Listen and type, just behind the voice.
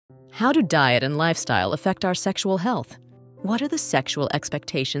How do diet and lifestyle affect our sexual health? What are the sexual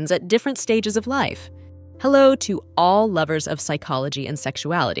expectations at different stages of life? Hello to all lovers of psychology and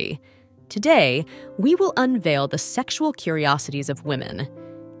sexuality. Today, we will unveil the sexual curiosities of women.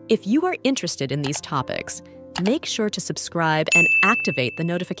 If you are interested in these topics, make sure to subscribe and activate the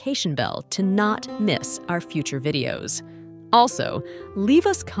notification bell to not miss our future videos. Also, leave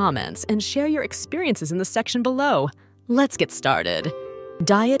us comments and share your experiences in the section below. Let's get started.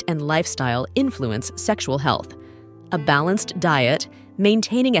 Diet and lifestyle influence sexual health. A balanced diet,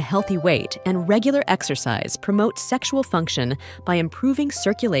 maintaining a healthy weight, and regular exercise promote sexual function by improving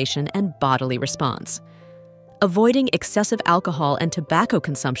circulation and bodily response. Avoiding excessive alcohol and tobacco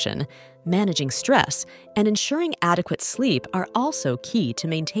consumption, managing stress, and ensuring adequate sleep are also key to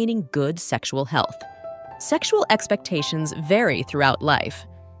maintaining good sexual health. Sexual expectations vary throughout life.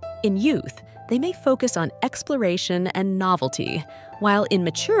 In youth, they may focus on exploration and novelty, while in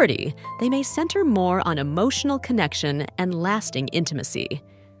maturity, they may center more on emotional connection and lasting intimacy.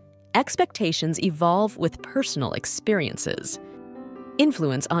 Expectations evolve with personal experiences.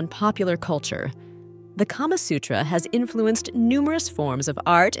 Influence on popular culture. The Kama Sutra has influenced numerous forms of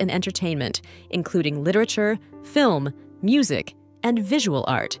art and entertainment, including literature, film, music, and visual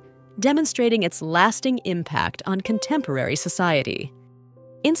art, demonstrating its lasting impact on contemporary society.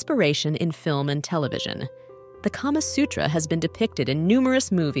 Inspiration in film and television. The Kama Sutra has been depicted in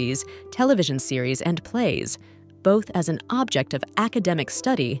numerous movies, television series, and plays, both as an object of academic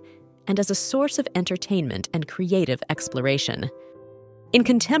study and as a source of entertainment and creative exploration. In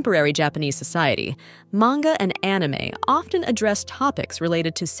contemporary Japanese society, manga and anime often address topics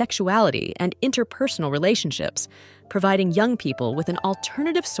related to sexuality and interpersonal relationships, providing young people with an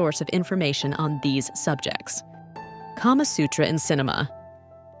alternative source of information on these subjects. Kama Sutra in cinema.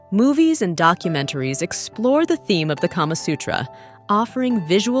 Movies and documentaries explore the theme of the Kama Sutra, offering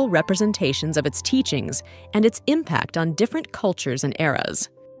visual representations of its teachings and its impact on different cultures and eras.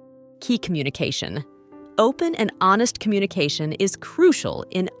 Key communication. Open and honest communication is crucial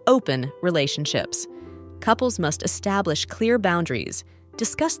in open relationships. Couples must establish clear boundaries,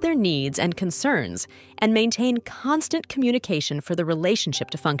 discuss their needs and concerns, and maintain constant communication for the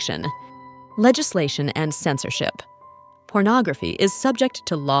relationship to function. Legislation and censorship. Pornography is subject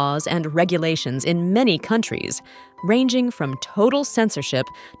to laws and regulations in many countries, ranging from total censorship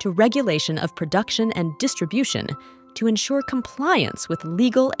to regulation of production and distribution to ensure compliance with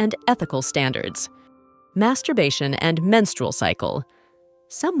legal and ethical standards. Masturbation and menstrual cycle.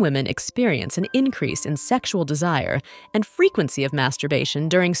 Some women experience an increase in sexual desire and frequency of masturbation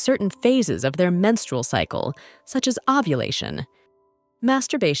during certain phases of their menstrual cycle, such as ovulation.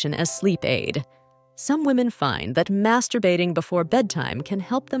 Masturbation as sleep aid. Some women find that masturbating before bedtime can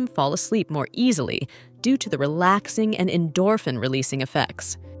help them fall asleep more easily due to the relaxing and endorphin-releasing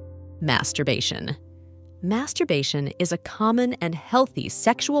effects. Masturbation. Masturbation is a common and healthy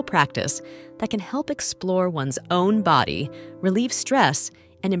sexual practice that can help explore one's own body, relieve stress,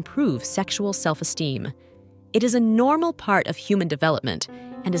 and improve sexual self-esteem. It is a normal part of human development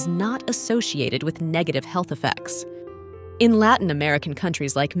and is not associated with negative health effects. In Latin American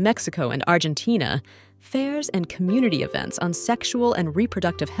countries like Mexico and Argentina, fairs and community events on sexual and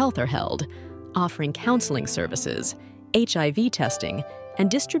reproductive health are held, offering counseling services, HIV testing, and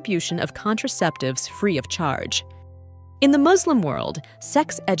distribution of contraceptives free of charge. In the Muslim world,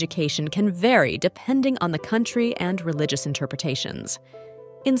 sex education can vary depending on the country and religious interpretations.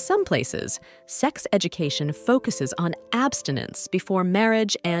 In some places, sex education focuses on abstinence before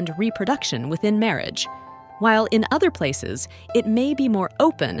marriage and reproduction within marriage, while in other places, it may be more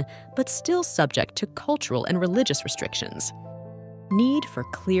open but still subject to cultural and religious restrictions. Need for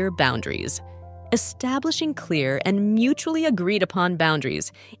clear boundaries. Establishing clear and mutually agreed upon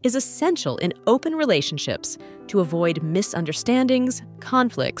boundaries is essential in open relationships to avoid misunderstandings,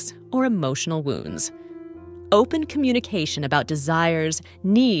 conflicts, or emotional wounds. Open communication about desires,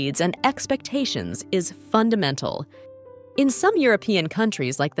 needs, and expectations is fundamental. In some European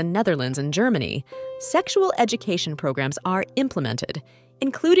countries like the Netherlands and Germany, sexual education programs are implemented,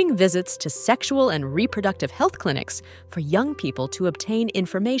 including visits to sexual and reproductive health clinics for young people to obtain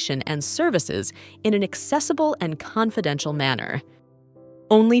information and services in an accessible and confidential manner.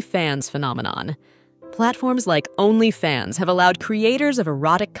 OnlyFans phenomenon. Platforms like OnlyFans have allowed creators of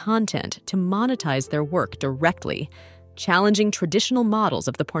erotic content to monetize their work directly, challenging traditional models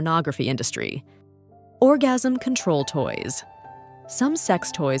of the pornography industry. Orgasm control toys. Some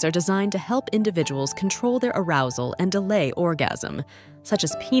sex toys are designed to help individuals control their arousal and delay orgasm, such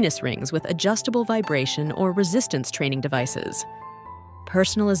as penis rings with adjustable vibration or resistance training devices.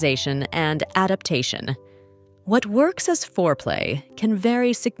 Personalization and adaptation. What works as foreplay can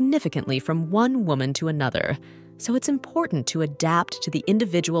vary significantly from one woman to another, so it's important to adapt to the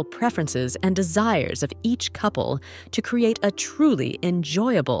individual preferences and desires of each couple to create a truly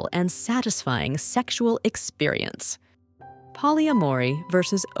enjoyable and satisfying sexual experience. Polyamory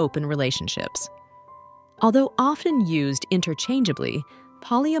versus open relationships. Although often used interchangeably,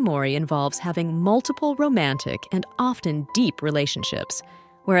 polyamory involves having multiple romantic and often deep relationships,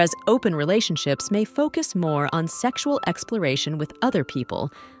 whereas open relationships may focus more on sexual exploration with other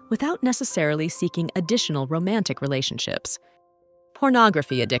people without necessarily seeking additional romantic relationships.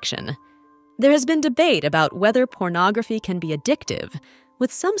 Pornography addiction. There has been debate about whether pornography can be addictive,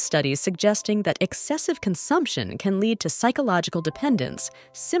 with some studies suggesting that excessive consumption can lead to psychological dependence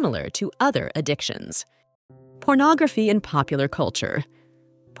similar to other addictions. Pornography in popular culture.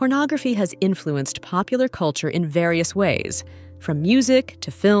 Pornography has influenced popular culture in various ways, from music to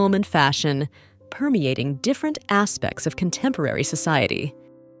film and fashion, permeating different aspects of contemporary society.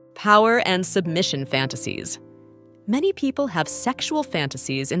 Power and submission fantasies. Many people have sexual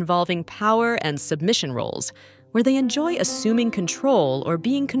fantasies involving power and submission roles, where they enjoy assuming control or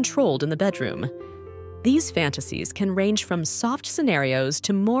being controlled in the bedroom. These fantasies can range from soft scenarios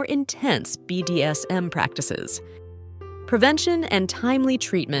to more intense BDSM practices. Prevention and timely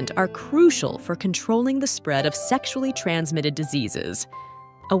treatment are crucial for controlling the spread of sexually transmitted diseases.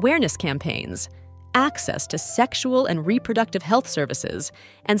 Awareness campaigns, access to sexual and reproductive health services,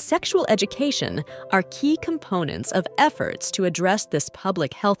 and sexual education are key components of efforts to address this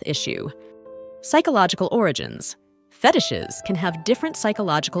public health issue. Psychological origins. Fetishes can have different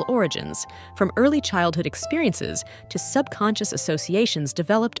psychological origins, from early childhood experiences to subconscious associations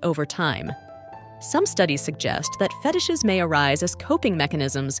developed over time. Some studies suggest that fetishes may arise as coping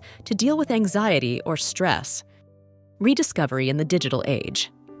mechanisms to deal with anxiety or stress. Rediscovery in the digital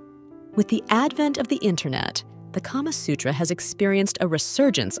age. With the advent of the internet, the Kama Sutra has experienced a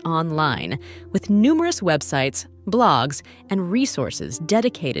resurgence online, with numerous websites, blogs, and resources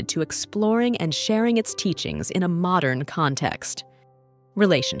dedicated to exploring and sharing its teachings in a modern context.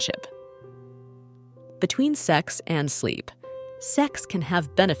 Relationship. Between sex and sleep. Sex can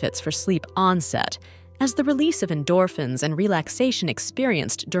have benefits for sleep onset, as the release of endorphins and relaxation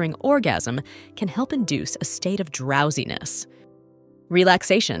experienced during orgasm can help induce a state of drowsiness.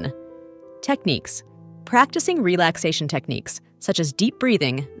 Relaxation. Techniques. Practicing relaxation techniques, such as deep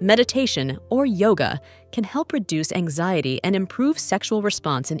breathing, meditation, or yoga, can help reduce anxiety and improve sexual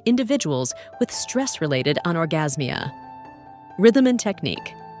response in individuals with stress-related anorgasmia. Rhythm and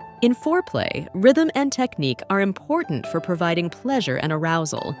technique. In foreplay, rhythm and technique are important for providing pleasure and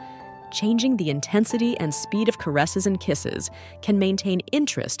arousal. Changing the intensity and speed of caresses and kisses can maintain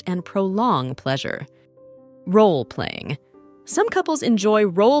interest and prolong pleasure. Role-playing. Some couples enjoy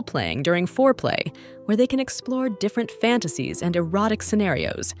role-playing during foreplay, where they can explore different fantasies and erotic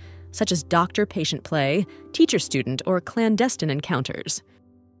scenarios, such as doctor-patient play, teacher-student, or clandestine encounters.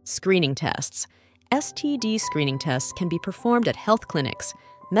 Screening tests. STD screening tests can be performed at health clinics,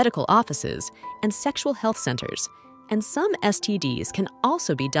 medical offices, and sexual health centers, and some STDs can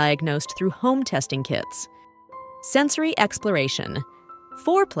also be diagnosed through home testing kits. Sensory exploration.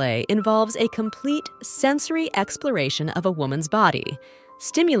 Foreplay involves a complete sensory exploration of a woman's body,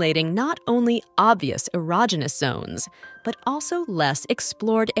 stimulating not only obvious erogenous zones, but also less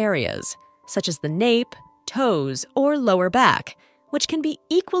explored areas, such as the nape, toes, or lower back, which can be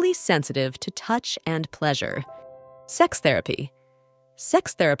equally sensitive to touch and pleasure. Sex therapy.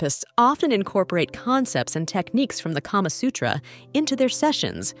 Sex therapists often incorporate concepts and techniques from the Kama Sutra into their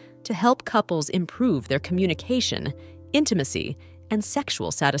sessions to help couples improve their communication, intimacy, and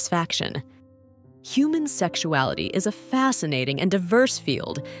sexual satisfaction. Human sexuality is a fascinating and diverse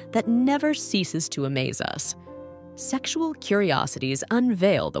field that never ceases to amaze us. Sexual curiosities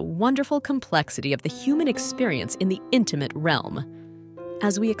unveil the wonderful complexity of the human experience in the intimate realm.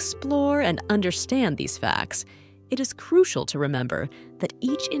 As we explore and understand these facts, it is crucial to remember that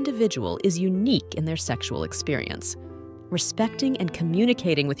each individual is unique in their sexual experience. Respecting and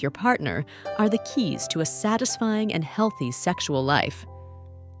communicating with your partner are the keys to a satisfying and healthy sexual life.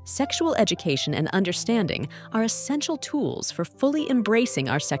 Sexual education and understanding are essential tools for fully embracing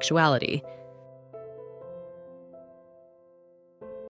our sexuality.